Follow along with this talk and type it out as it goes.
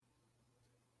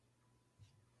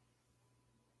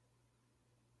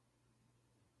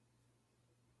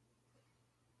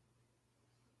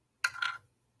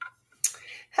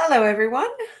Hello, everyone.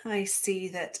 I see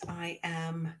that I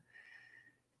am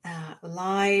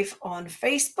live on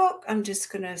Facebook. I'm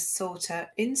just going to sort out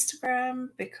Instagram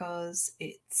because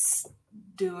it's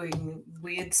doing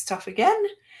weird stuff again.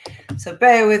 So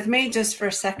bear with me just for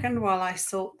a second while I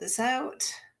sort this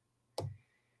out.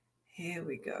 Here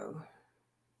we go.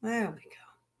 There we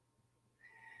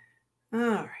go.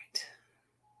 All right.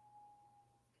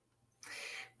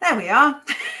 There we are.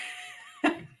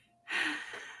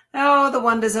 Oh, the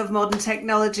wonders of modern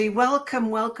technology.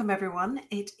 Welcome, everyone.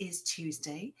 It is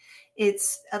Tuesday.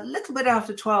 It's a little bit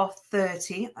after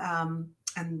 12:30,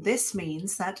 and this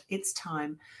means that it's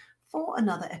time for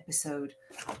another episode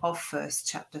of First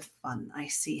Chapter Fun. I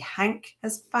see Hank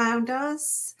has found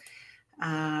us,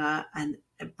 and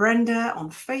Brenda on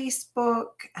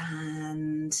Facebook,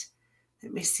 and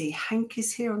let me see, Hank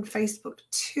is here on Facebook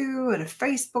too, and a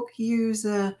Facebook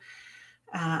user.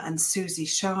 And Susie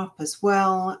Sharp as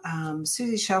well.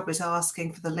 Susie Sharp is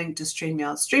asking for the link to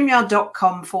StreamYard.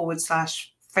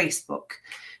 StreamYard.com/Facebook,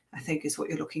 I think is what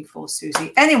you're looking for,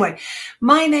 Susie. Anyway,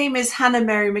 my name is Hannah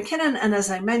Mary McKinnon, and as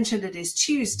I mentioned, it is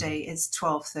Tuesday. It's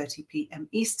 12:30 p.m.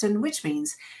 Eastern, which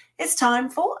means it's time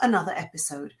for another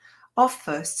episode of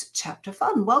First Chapter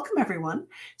Fun. Welcome, everyone.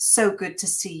 So good to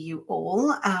see you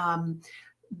all.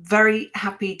 Very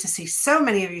happy to see so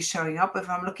many of you showing up. If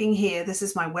I'm looking here, this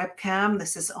is my webcam.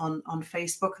 This is on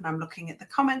Facebook, and I'm looking at the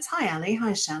comments. Hi, Ali.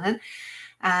 Hi, Shannon.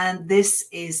 And this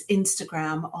is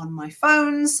Instagram on my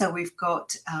phone. So we've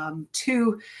got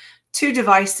two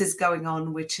devices going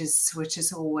on, which is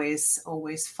always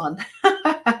fun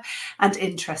and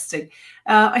interesting.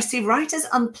 I see Writers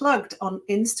Unplugged on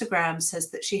Instagram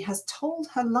says that she has told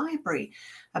her library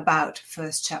about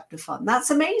First Chapter Fun. That's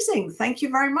amazing. Thank you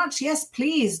very much. Yes,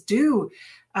 please do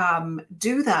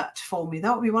that for me.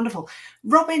 That would be wonderful.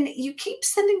 Robin, you keep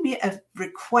sending me a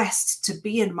request to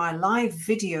be in my live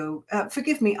video.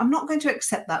 Forgive me, I'm not going to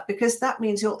accept that because that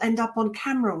means you'll end up on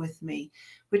camera with me,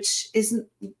 which isn't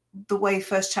the way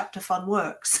First Chapter Fun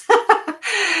works.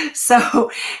 So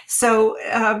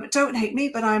don't hate me,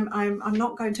 but I'm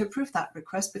not going to approve that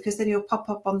request because then you'll pop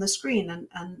up on the screen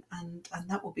and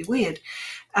that will be weird.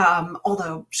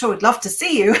 Although sure would love to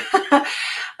see you.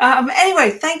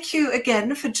 Anyway, thank you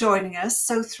again for joining us.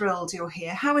 So thrilled you're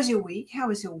here. How was your week? How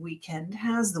was your weekend?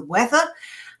 How's the weather?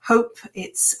 Hope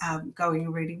it's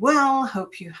going really well.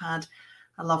 Hope you had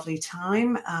a lovely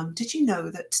time. Did you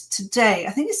know that today,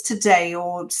 I think it's today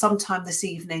or sometime this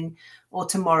evening or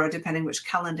tomorrow, depending which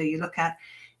calendar you look at,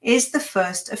 is the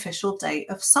first official day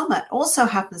of summer. It also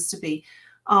happens to be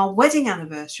our wedding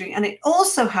anniversary, and it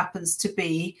also happens to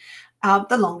be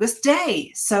the longest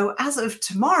day. So as of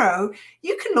tomorrow,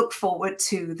 you can look forward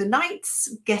to the nights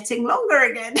getting longer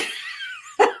again.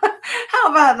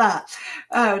 How about that?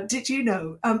 Did you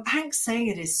know? Hank's saying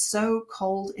it is so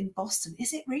cold in Boston.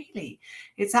 Is it really?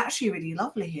 It's actually really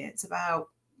lovely here. It's about,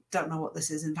 don't know what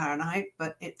this is in Fahrenheit,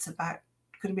 but it's about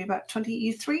going to be about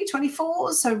 23,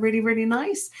 24. So really, really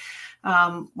nice.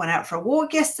 Went out for a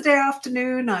walk yesterday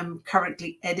afternoon. I'm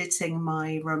currently editing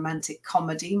my romantic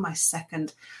comedy, my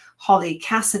second Holly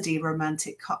Cassidy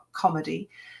romantic comedy.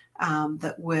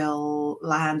 That will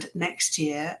land next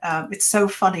year. It's so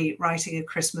funny writing a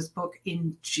Christmas book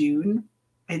in June.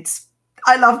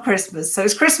 I love Christmas, so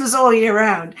it's Christmas all year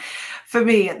round for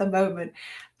me at the moment.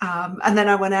 And then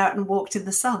I went out and walked in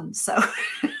the sun, so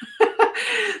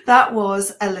that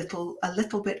was a little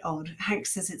bit odd. Hank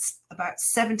says it's about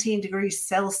 17 degrees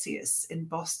Celsius in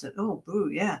Boston. Oh, boo,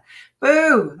 yeah.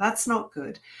 Boo, that's not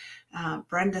good.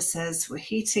 Brenda says we're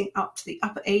heating up to the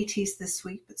upper 80s this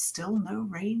week, but still no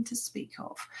rain to speak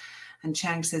of. And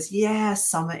Chang says, yeah,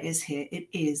 summer is here. It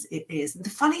is. And the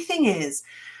funny thing is,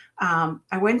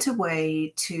 I went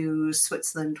away to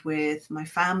Switzerland with my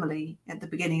family at the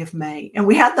beginning of May, and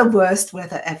we had the worst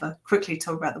weather ever. Quickly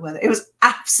talk about the weather. It was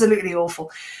absolutely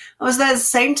awful. I was there at the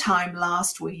same time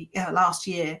last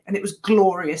year, and it was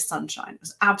glorious sunshine. It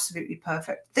was absolutely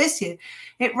perfect. This year,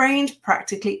 it rained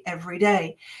practically every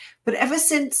day. But ever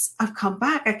since I've come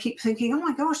back, I keep thinking, oh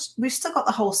my gosh, we've still got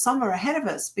the whole summer ahead of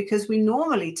us because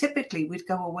typically we'd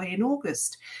go away in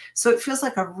August. So it feels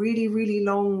like a really, really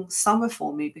long summer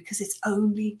for me because it's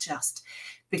only just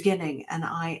beginning. And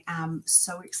I am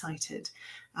so excited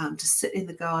to sit in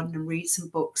the garden and read some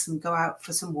books and go out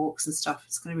for some walks and stuff.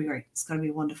 It's going to be great. It's going to be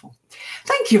wonderful.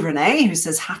 Thank you, Renee, who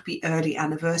says happy early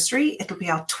anniversary. It'll be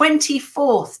our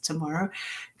 24th tomorrow.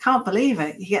 Can't believe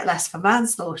it. You get less for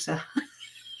manslaughter.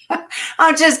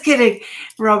 I'm just kidding.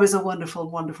 Rob is a wonderful,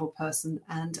 wonderful person,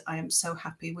 and I am so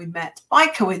happy we met by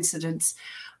coincidence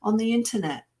on the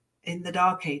internet, in the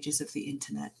dark ages of the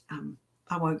internet.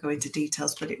 I won't go into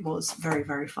details, but it was very,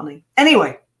 very funny.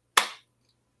 Anyway,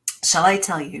 Shall I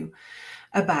tell you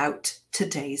about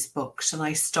today's book? Shall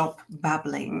I stop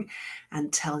babbling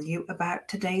and tell you about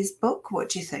today's book? What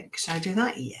do you think? Shall I do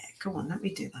that? Yeah, go on, let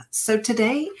me do that. So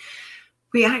today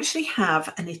we actually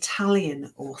have an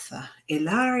Italian author,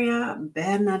 Ilaria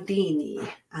Bernadini,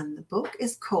 and the book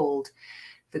is called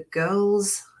The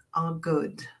Girls Are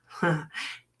Good.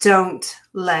 Don't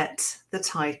let the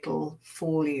title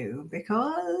fool you,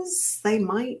 because they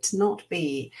might not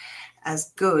be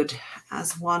as good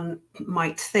as one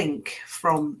might think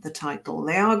from the title.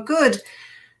 They are good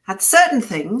at certain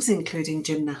things, including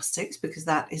gymnastics, because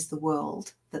that is the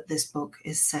world that this book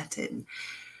is set in.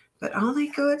 But are they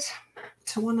good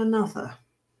to one another?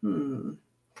 I'm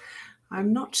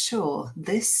not sure.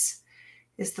 This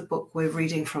is the book we're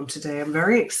reading from today. I'm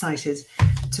very excited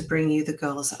to bring you The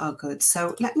Girls Are Good.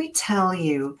 So let me tell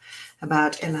you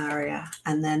about Ilaria,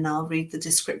 and then I'll read the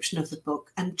description of the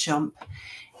book and jump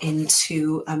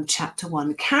into chapter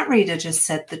 1. Cat Reader just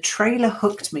said the trailer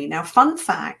hooked me. Now, fun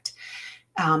fact,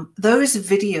 those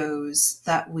videos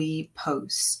that we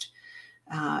post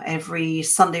every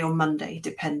Sunday or Monday,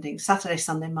 depending, Saturday,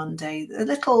 Sunday, Monday, a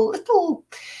little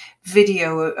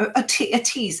video, a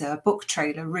teaser, a book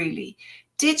trailer, really.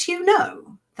 Did you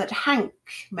know that Hank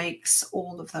makes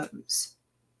all of those?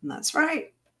 And that's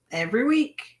right. Every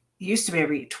week, it used to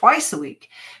be twice a week,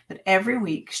 but every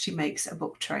week she makes a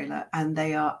book trailer, and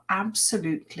they are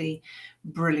absolutely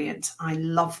brilliant. I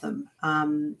love them.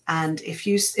 And if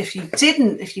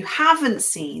you haven't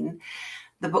seen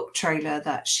the book trailer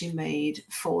that she made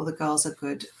for The Girls Are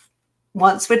Good,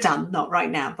 once we're done, not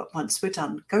right now, but once we're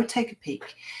done, go take a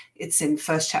peek. It's in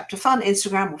First Chapter Fun,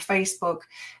 Instagram or Facebook.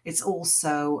 It's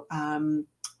also on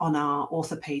our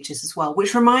author pages as well,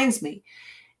 which reminds me,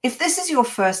 if this is your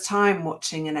first time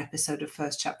watching an episode of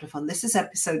First Chapter Fun, this is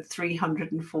episode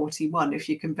 341, if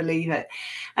you can believe it.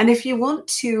 And if you want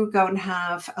to go and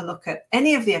have a look at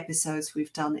any of the episodes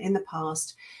we've done in the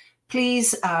past,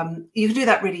 please, you can do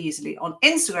that really easily on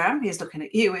Instagram. He's looking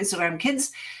at you, Instagram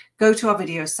kids. Go to our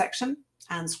videos section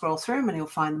and scroll through them, and you'll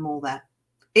find them all there.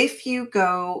 If you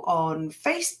go on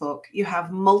Facebook, you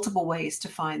have multiple ways to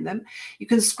find them. You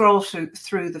can scroll through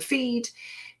the feed.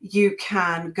 You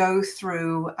can go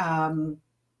through,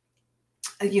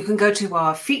 you can go to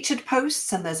our featured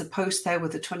posts, and there's a post there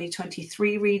with the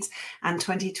 2023 reads and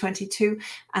 2022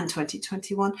 and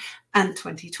 2021 and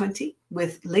 2020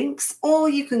 with links. Or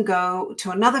you can go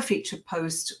to another featured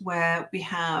post where we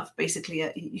have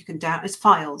basically you can it's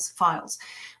files,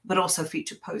 but also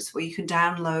featured posts where you can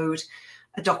download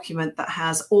a document that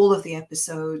has all of the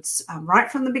episodes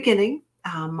right from the beginning,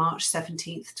 March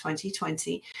 17th,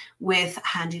 2020, with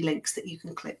handy links that you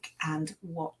can click and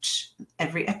watch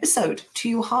every episode to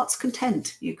your heart's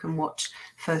content. You can watch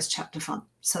First Chapter Fun.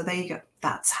 So there you go.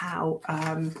 That's how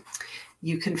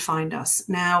you can find us.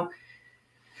 Now,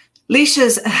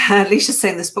 Leisha's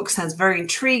saying this book sounds very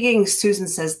intriguing. Susan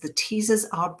says the teasers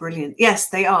are brilliant. Yes,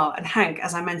 they are. And Hank,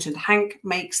 as I mentioned, Hank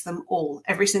makes them all,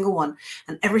 every single one.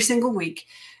 And every single week,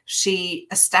 she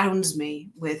astounds me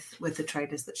with the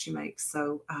trailers that she makes.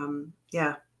 So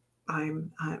yeah,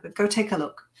 go take a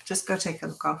look. Just go take a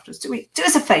look afterwards. Do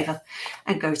us a favor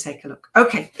and go take a look.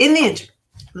 Okay, in the intro,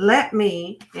 let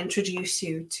me introduce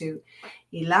you to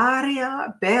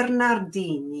Ilaria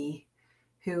Bernardini,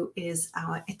 who is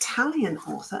our Italian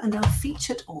author and our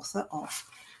featured author of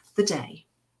the day.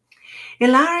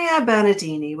 Ilaria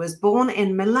Bernardini was born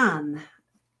in Milan.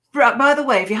 By the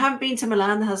way, if you haven't been to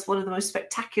Milan, it has one of the most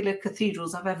spectacular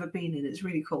cathedrals I've ever been in. It's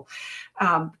really cool.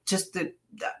 I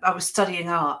was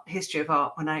studying history of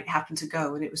art, when I happened to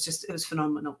go, and it was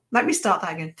phenomenal. Let me start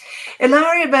that again.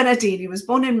 Ilaria Bernardini was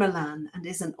born in Milan and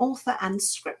is an author and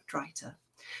scriptwriter.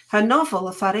 Her novel,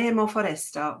 Faremo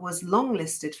Foresta, was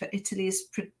longlisted for Italy's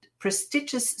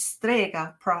prestigious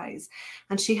Strega Prize,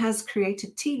 and she has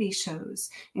created TV shows,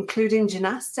 including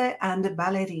Ginnaste and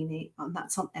Ballerini, and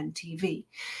that's on MTV.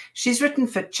 She's written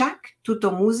for Ciak,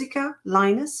 Tutto Musica,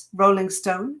 Linus, Rolling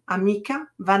Stone, Amica,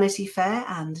 Vanity Fair,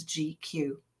 and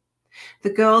GQ. The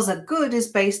Girls Are Good is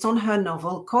based on her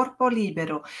novel Corpo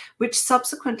Libero, which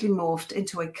subsequently morphed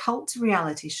into a cult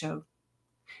reality show.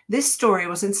 This story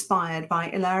was inspired by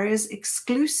Ilaria's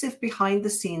exclusive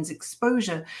behind-the-scenes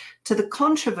exposure to the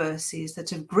controversies that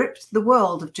have gripped the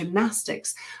world of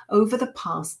gymnastics over the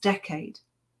past decade.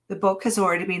 The book has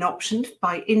already been optioned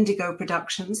by Indigo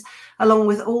Productions, along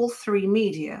with All 3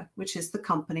 Media, which is the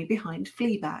company behind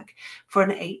Fleabag, for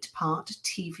an 8-part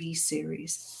TV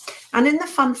series. And in the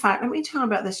fun fact, let me tell you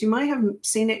about this. You might have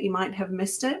seen it, you might have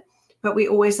missed it. But we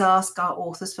always ask our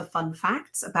authors for fun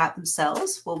facts about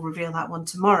themselves. We'll reveal that one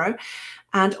tomorrow.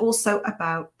 And also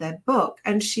about their book.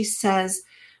 And she says,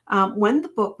 When the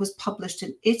book was published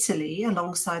in Italy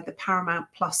alongside the Paramount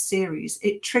Plus series,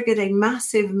 it triggered a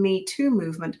massive Me Too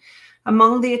movement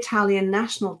among the Italian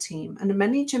national team and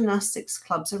many gymnastics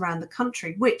clubs around the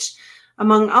country, which,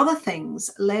 among other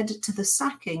things, led to the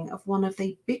sacking of one of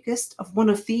the biggest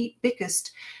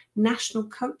national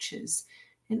coaches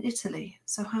in Italy.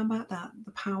 So how about that?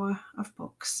 The power of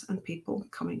books and people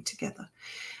coming together.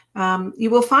 You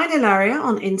will find Ilaria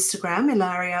on Instagram,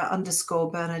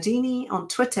 Ilaria_Bernadini. On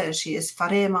Twitter, she is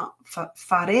Faremo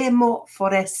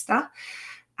Foresta.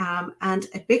 And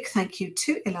a big thank you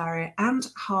to Ilaria and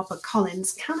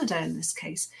HarperCollins Canada, in this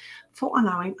case, for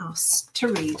allowing us to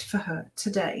read for her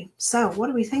today. So what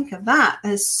do we think of that?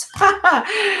 There's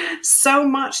so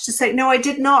much to say. No, I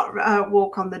did not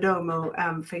walk on the Domo,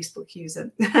 Facebook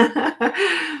user.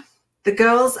 The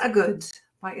Girls Are Good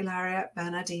by Ilaria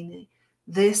Bernadini.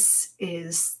 This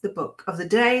is the book of the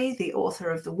day, the author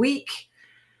of the week,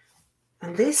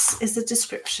 and this is the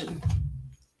description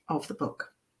of the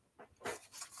book.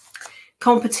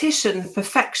 Competition,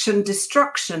 perfection,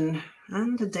 destruction,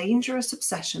 and a dangerous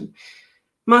obsession.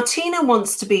 Martina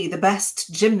wants to be the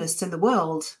best gymnast in the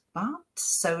world, but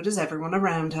so does everyone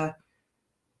around her.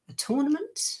 A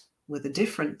tournament with a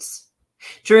difference.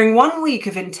 During 1 week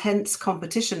of intense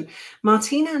competition,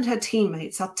 Martina and her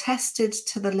teammates are tested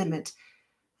to the limit,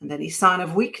 and any sign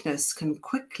of weakness can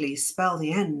quickly spell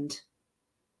the end.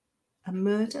 A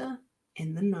murder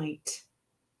in the night.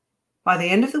 By the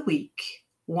end of the week,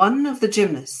 one of the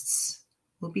gymnasts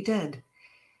will be dead.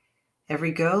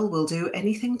 Every girl will do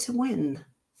anything to win,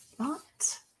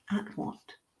 but at what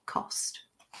cost?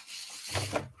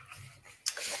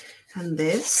 And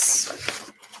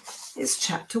this is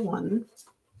chapter 1,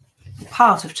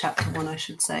 part of chapter 1, I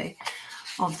should say,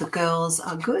 of The Girls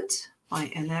Are Good by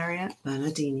Ilaria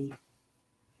Bernadini.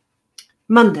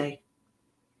 Monday.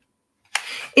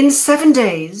 In 7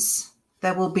 days,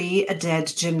 there will be a dead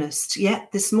gymnast.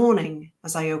 Yet this morning,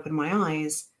 as I open my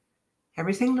eyes,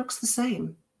 everything looks the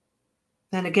same.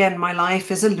 Then again, my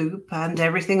life is a loop and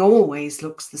everything always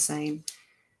looks the same.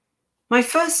 My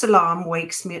first alarm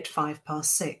wakes me at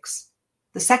 6:05.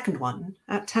 The second one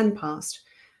at 10:10.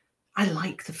 I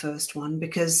like the first one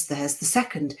because there's the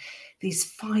second. These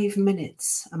 5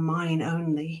 minutes are mine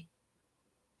only.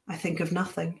 I think of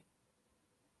nothing.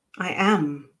 I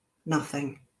am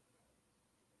nothing.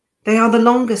 They are the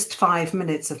longest 5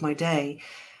 minutes of my day.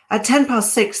 At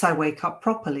 6:10, I wake up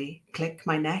properly, click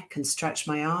my neck and stretch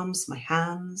my arms, my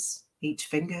hands, each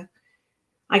finger.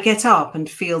 I get up and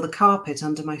feel the carpet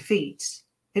under my feet.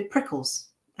 It prickles,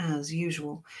 as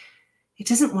usual.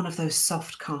 It isn't one of those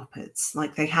soft carpets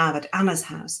like they have at Anna's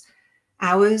house.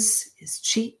 Ours is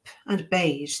cheap and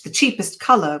beige, the cheapest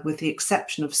colour with the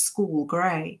exception of school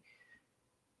grey.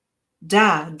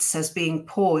 Dad says being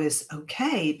poor is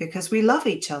okay because we love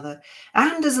each other,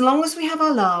 and as long as we have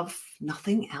our love,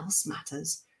 nothing else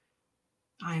matters.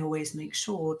 I always make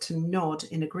sure to nod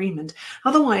in agreement,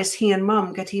 otherwise he and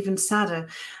Mum get even sadder,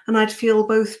 and I'd feel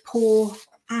both poor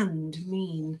and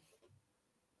mean.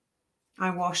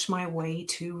 I wash my way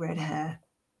too red hair,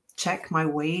 check my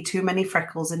way too many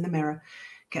freckles in the mirror,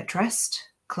 get dressed,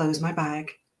 close my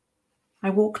bag.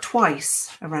 I walk twice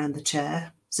around the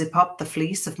chair, zip up the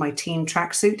fleece of my team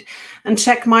tracksuit, and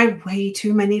check my way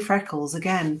too many freckles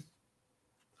again.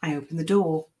 I open the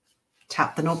door,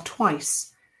 tap the knob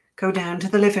twice, go down to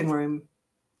the living room,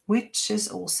 which is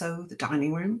also the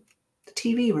dining room, the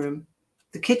TV room,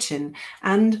 the kitchen,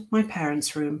 and my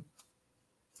parents' room.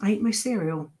 I eat my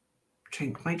cereal,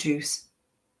 drink my juice.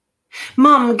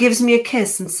 Mum gives me a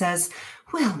kiss and says,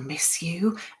 "We'll miss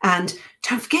you, and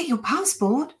don't forget your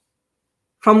passport."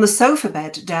 From the sofa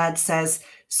bed, Dad says,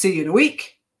 "See you in a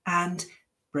week," and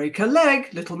 "Break a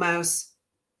leg, little mouse."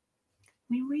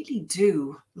 We really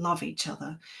do love each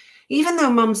other, even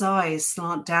though Mum's eyes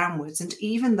slant downwards and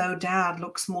even though Dad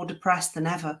looks more depressed than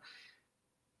ever.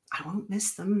 I won't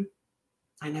miss them.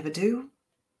 I never do.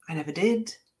 I never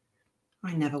did.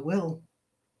 I never will.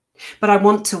 But I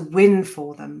want to win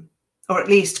for them, or at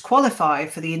least qualify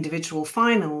for the individual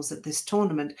finals at this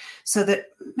tournament, so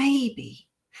that maybe,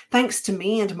 thanks to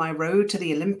me and my road to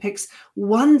the Olympics,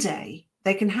 one day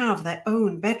they can have their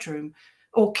own bedroom,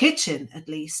 or kitchen at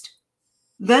least.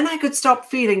 Then I could stop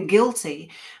feeling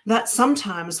guilty that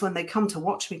sometimes when they come to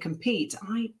watch me compete,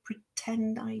 I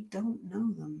pretend I don't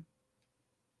know them.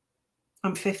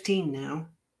 I'm 15 now.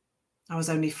 I was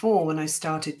only 4 when I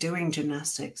started doing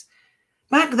gymnastics.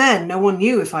 Back then, no one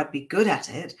knew if I'd be good at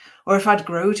it, or if I'd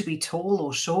grow to be tall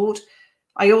or short.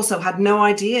 I also had no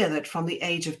idea that from the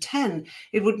age of 10,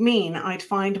 it would mean I'd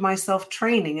find myself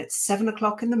training at 7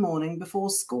 o'clock in the morning before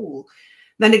school,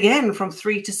 then again from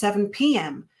 3 to 7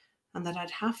 p.m., and that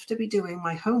I'd have to be doing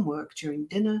my homework during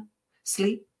dinner,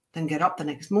 sleep, then get up the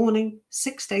next morning,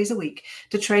 6 days a week,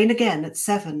 to train again at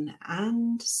 7,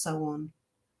 and so on.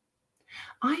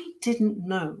 I didn't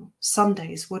know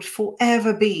Sundays would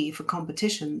forever be for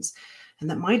competitions, and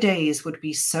that my days would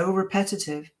be so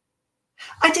repetitive.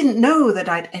 I didn't know that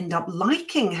I'd end up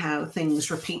liking how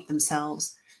things repeat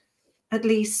themselves, at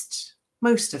least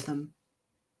most of them.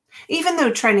 Even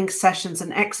though training sessions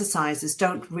and exercises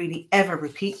don't really ever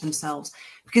repeat themselves,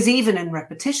 because even in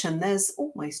repetition, there's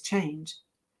always change.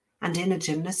 And in a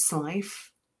gymnast's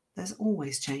life, there's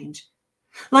always change.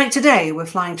 Like today, we're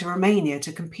flying to Romania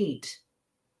to compete.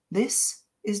 This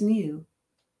is new.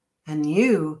 And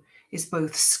new is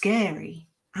both scary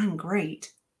and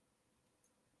great.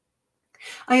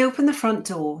 I open the front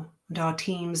door and our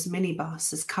team's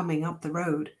minibus is coming up the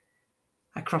road.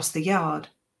 I cross the yard,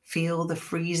 feel the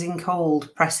freezing cold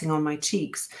pressing on my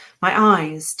cheeks, my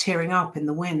eyes tearing up in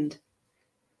the wind.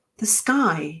 The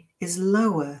sky is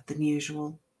lower than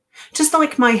usual. Just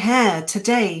like my hair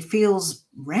today feels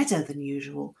redder than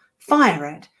usual, fire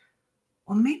red,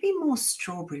 or maybe more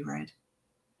strawberry red.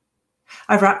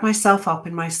 I wrap myself up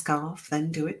in my scarf, then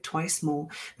do it twice more,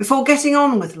 before getting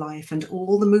on with life and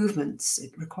all the movements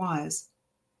it requires.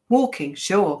 Walking,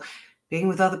 sure, being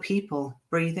with other people,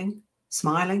 breathing,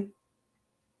 smiling,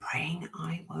 praying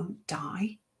I won't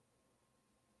die.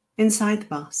 Inside the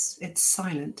bus, it's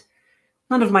silent.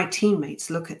 None of my teammates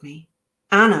look at me.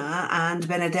 Anna and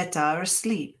Benedetta are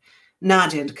asleep.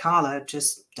 Nadia and Carla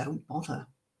just don't bother.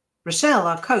 Rochelle,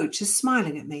 our coach, is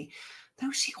smiling at me,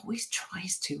 though she always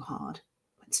tries too hard.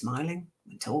 When smiling,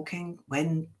 when talking,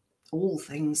 when all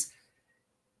things.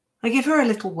 I give her a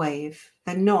little wave,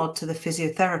 then nod to the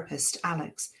physiotherapist,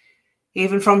 Alex.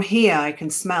 Even from here, I can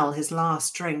smell his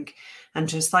last drink. And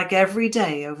just like every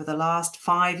day over the last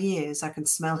 5 years, I can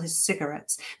smell his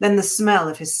cigarettes, then the smell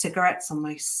of his cigarettes on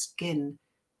my skin,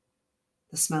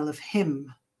 the smell of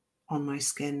him on my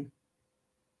skin.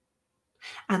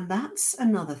 And that's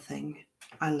another thing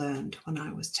I learned when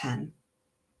I was 10.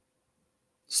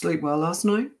 Sleep well last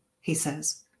night? He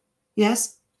says.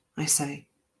 Yes, I say.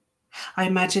 I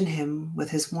imagine him with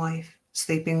his wife,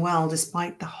 sleeping well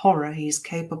despite the horror he's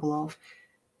capable of.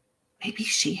 Maybe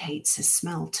she hates his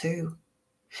smell too.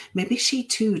 Maybe she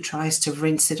too tries to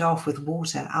rinse it off with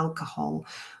water, alcohol,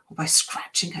 or by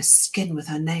scratching her skin with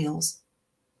her nails.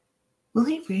 Will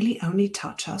he really only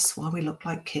touch us while we look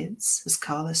like kids, as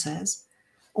Carla says?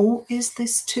 Or is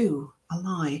this too a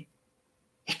lie?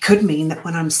 It could mean that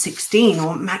when I'm 16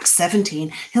 or max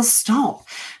 17, he'll stop,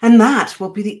 and that will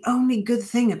be the only good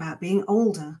thing about being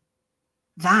older.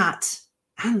 That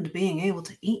and being able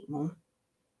to eat more.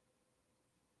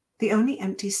 The only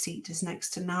empty seat is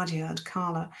next to Nadia and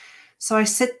Carla, so I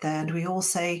sit there and we all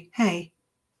say, hey.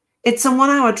 It's a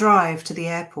 1-hour drive to the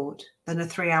airport, then a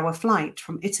 3-hour flight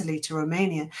from Italy to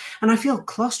Romania, and I feel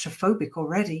claustrophobic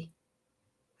already.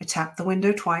 I tap the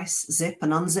window twice, zip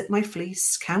and unzip my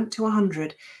fleece, count to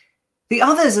 100. The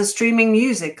others are streaming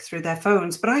music through their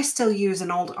phones, but I still use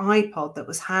an old iPod that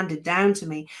was handed down to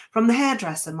me from the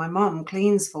hairdresser my mum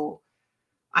cleans for.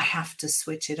 I have to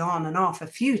switch it on and off a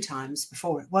few times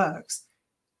before it works.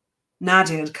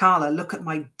 Nadia and Carla look at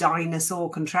my dinosaur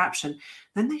contraption,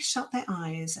 then they shut their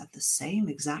eyes at the same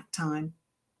exact time.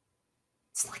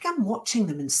 It's like I'm watching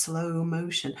them in slow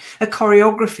motion, a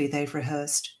choreography they've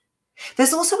rehearsed.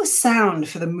 There's also a sound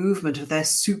for the movement of their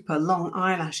super long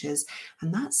eyelashes,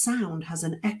 and that sound has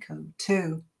an echo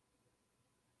too.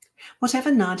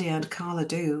 Whatever Nadia and Carla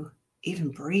do,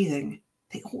 even breathing,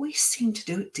 they always seem to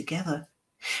do it together.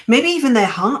 Maybe even their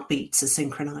heartbeats are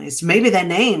synchronized. Maybe their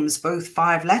names, both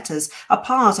 5 letters, are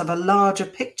part of a larger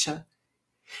picture.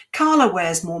 Carla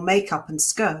wears more makeup and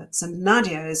skirts, and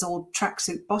Nadia is all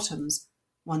tracksuit bottoms.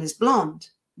 One is blonde,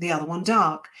 the other one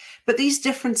dark. But these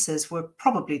differences were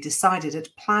probably decided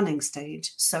at planning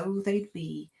stage, so they'd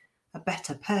be a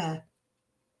better pair.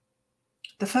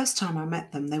 The first time I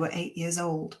met them, they were 8 years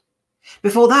old.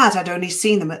 Before that, I'd only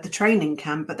seen them at the training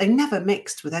camp, but they never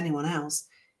mixed with anyone else.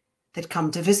 They'd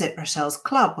come to visit Rochelle's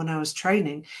club when I was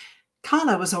training.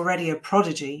 Carla was already a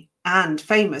prodigy and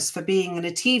famous for being in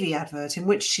a TV advert in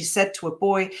which she said to a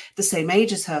boy the same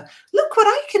age as her, "Look what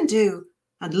I can do,"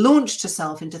 and launched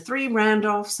herself into 3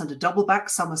 round-offs and a double-back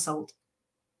somersault.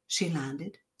 She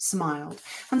landed, smiled,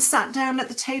 and sat down at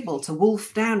the table to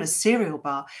wolf down a cereal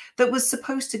bar that was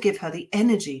supposed to give her the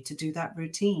energy to do that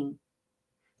routine.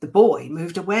 The boy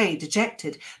moved away,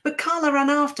 dejected, but Carla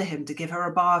ran after him to give her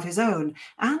a bar of his own,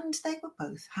 and they were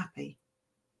both happy.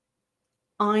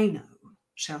 I know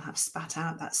she'll have spat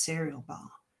out that cereal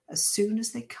bar as soon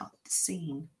as they cut the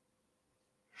scene.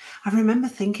 I remember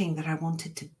thinking that I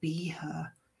wanted to be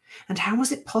her, And how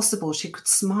was it possible she could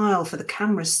smile for the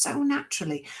cameras so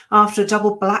naturally after a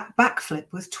double black backflip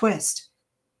with twist?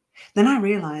 Then I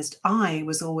realised I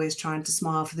was always trying to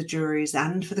smile for the juries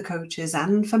and for the coaches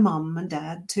and for mum and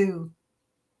dad too.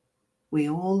 We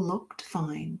all looked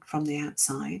fine from the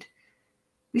outside.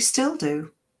 We still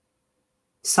do.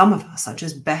 Some of us are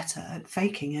just better at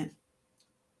faking it.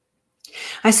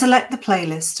 I select the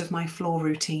playlist of my floor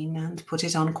routine and put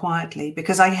it on quietly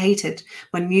because I hate it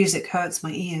when music hurts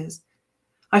my ears.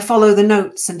 I follow the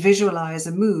notes and visualize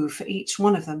a move for each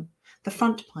one of them, the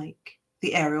front pike,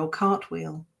 the aerial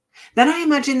cartwheel. Then I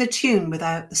imagine the tune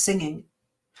without the singing.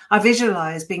 I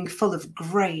visualize being full of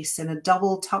grace in a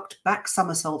double tucked back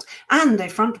somersault and a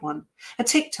front one, a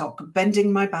tick-tock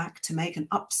bending my back to make an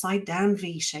upside down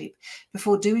V shape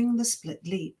before doing the split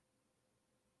leap.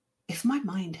 If my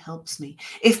mind helps me,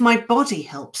 if my body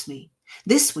helps me,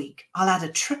 this week I'll add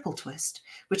a triple twist,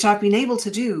 which I've been able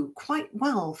to do quite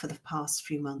well for the past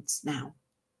few months now.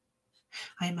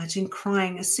 I imagine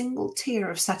crying a single tear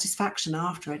of satisfaction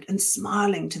after it and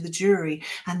smiling to the jury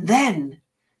and then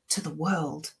to the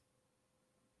world.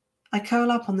 I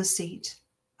curl up on the seat,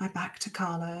 my back to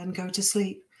Carla, and go to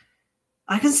sleep.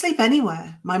 I can sleep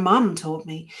anywhere, my mum taught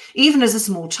me. Even as a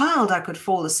small child, I could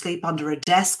fall asleep under a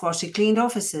desk while she cleaned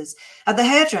offices, at the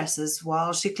hairdresser's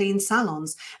while she cleaned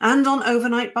salons, and on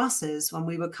overnight buses when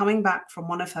we were coming back from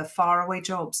one of her faraway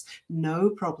jobs. No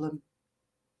problem.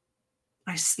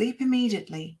 I sleep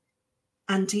immediately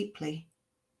and deeply.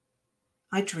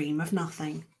 I dream of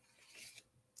nothing.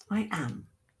 I am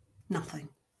nothing.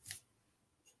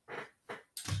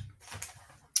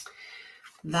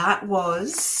 That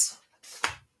was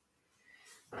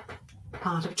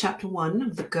part of chapter 1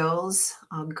 of The Girls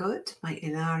Are Good by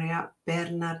Ilaria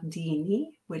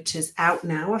Bernadini, which is out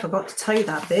now. I forgot to tell you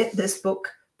that bit. This book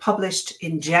published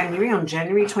in January, on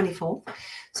January 24th.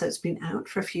 So it's been out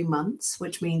for a few months,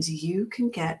 which means you can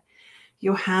get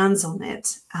your hands on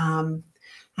it.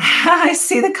 I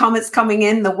see the comments coming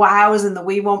in, the wows and the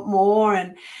we want more,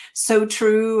 and so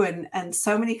true, and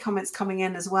so many comments coming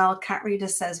in as well. Cat Reader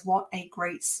says, what a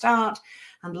great start,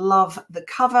 and love the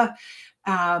cover.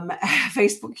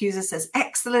 Facebook user says,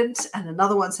 excellent, and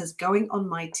another one says, going on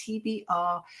my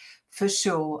TBR for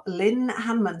sure. Lynn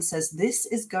Hanman says, this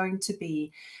is going to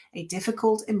be a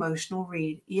difficult emotional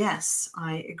read. Yes,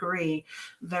 I agree.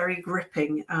 Very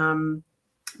gripping.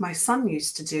 My son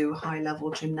used to do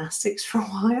high-level gymnastics for a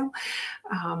while.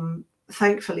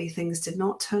 Thankfully, things did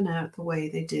not turn out the way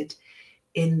they did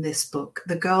in this book.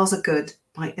 The Girls Are Good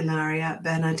by Ilaria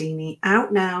Bernadini,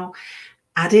 out now.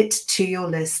 Add it to your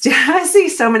list. I see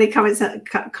so many comments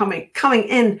coming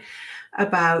in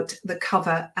about the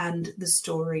cover and the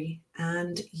story,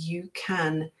 and you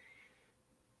can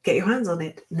get your hands on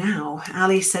it now.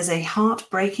 Ali says, a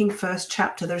heartbreaking first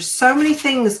chapter. There's so many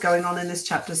things going on in this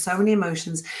chapter, so many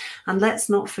emotions. And let's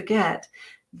not forget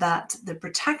that the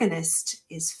protagonist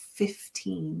is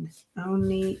 15,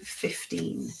 only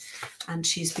 15. And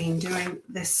she's been doing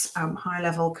this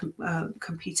high-level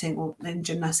competing or in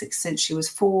gymnastics since she was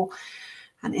 4,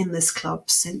 and in this club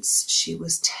since she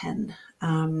was 10.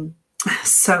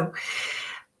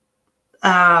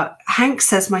 Hank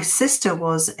says, my sister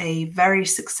was a very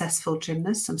successful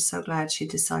gymnast. I'm so glad she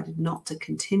decided not to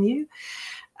continue.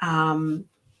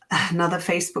 Another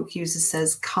Facebook user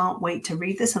says, can't wait to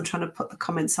read this. I'm trying to put the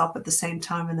comments up at the same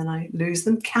time and then I lose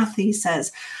them. Kathy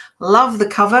says, love the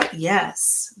cover.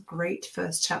 Yes, great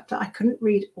first chapter. I couldn't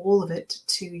read all of it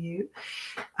to you,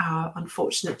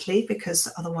 unfortunately, because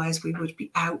otherwise we would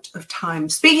be out of time.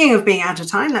 Speaking of being out of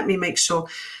time, let me make sure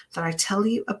that I tell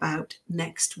you about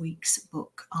next week's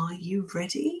book. Are you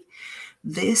ready?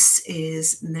 This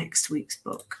is next week's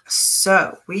book.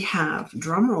 So we have,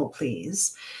 drumroll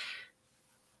please,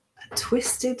 A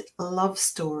Twisted Love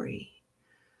Story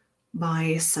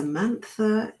by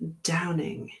Samantha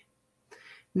Downing.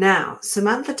 Now,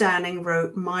 Samantha Downing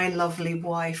wrote My Lovely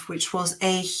Wife, which was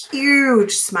a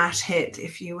huge smash hit.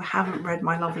 If you haven't read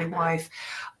My Lovely Wife,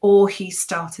 or He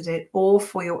Started It, or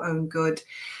For Your Own Good,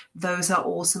 those are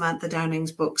all Samantha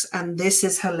Downing's books, and this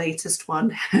is her latest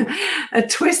one, A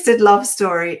Twisted Love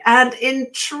Story. And in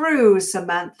true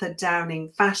Samantha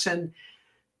Downing fashion,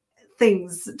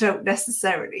 things don't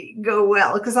necessarily go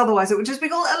well, because otherwise it would just be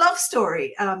called a love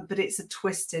story. But it's a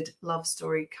twisted love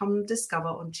story. Come discover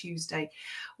on Tuesday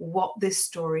what this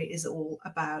story is all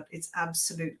about. It's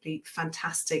absolutely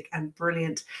fantastic and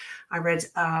brilliant. I read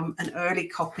an early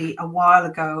copy a while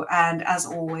ago, and as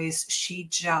always, she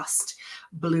just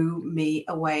blew me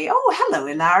away. Oh, hello,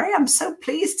 Ilaria. I'm so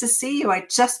pleased to see you. I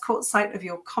just caught sight of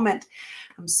your comment.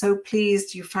 I'm so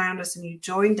pleased you found us and you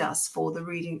joined us for the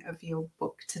reading of your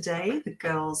book today, The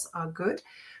Girls Are Good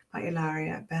by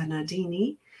Ilaria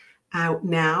Bernadini. Out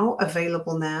now,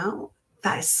 available now.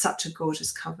 That is such a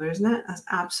gorgeous cover, isn't it? That's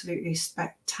absolutely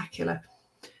spectacular.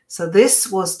 So this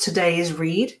was today's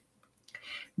read.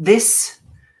 This,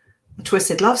 A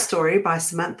Twisted Love Story by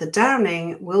Samantha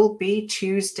Downing, will be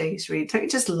Tuesday's read. Don't you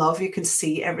just love, you can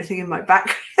see everything in my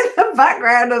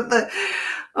background of the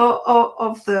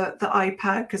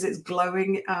iPad because it's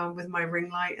glowing with my ring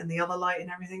light and the other light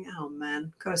and everything. Oh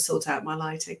man, got to sort out my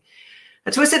lighting.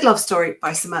 A Twisted Love Story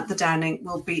by Samantha Downing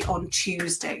will be on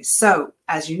Tuesday. So,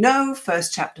 as you know,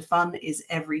 First Chapter Fun is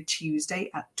every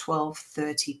Tuesday at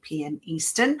 12:30 p.m.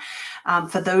 Eastern.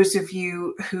 For those of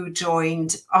you who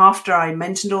joined after I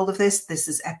mentioned all of this, this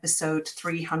is episode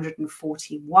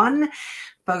 341.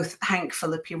 Both Hank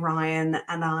Philippi Ryan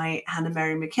and I, Hannah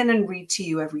Mary McKinnon, read to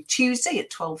you every Tuesday at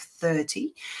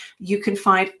 12:30. You can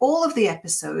find all of the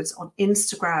episodes on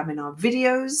Instagram in our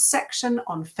videos section,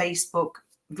 on Facebook,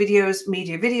 videos,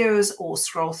 media videos, or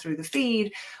scroll through the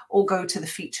feed, or go to the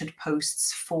featured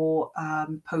posts for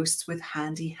posts with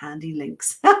handy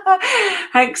links.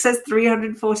 Hank says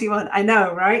 341. I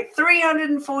know, right?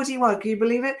 341. Can you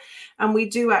believe it? And we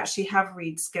do actually have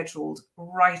reads scheduled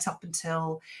right up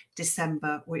until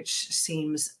December, which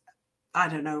seems, I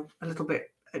don't know, a little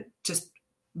bit just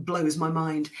blows my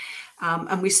mind.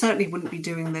 And we certainly wouldn't be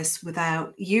doing this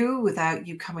without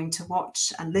you coming to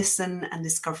watch and listen and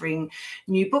discovering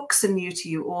new books and new to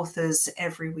you authors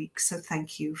every week. So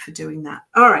thank you for doing that.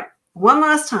 All right, one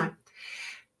last time.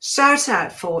 Shout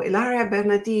out for Ilaria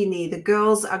Bernadini, The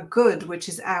Girls Are Good, which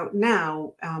is out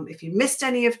now. If you missed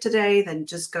any of today, then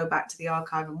just go back to the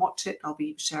archive and watch it. I'll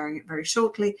be sharing it very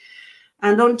shortly.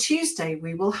 And on Tuesday,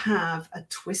 we will have A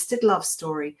Twisted Love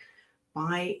Story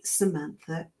by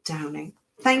Samantha Downing.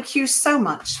 Thank you so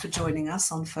much for joining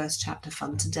us on First Chapter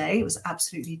Fun today. It was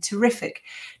absolutely terrific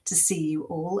to see you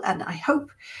all, and I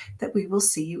hope that we will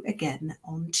see you again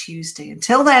on Tuesday.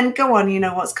 Until then, go on, you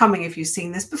know what's coming if you've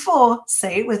seen this before.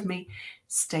 Say it with me.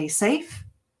 Stay safe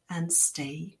and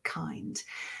stay kind.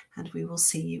 And we will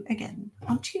see you again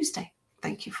on Tuesday.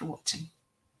 Thank you for watching.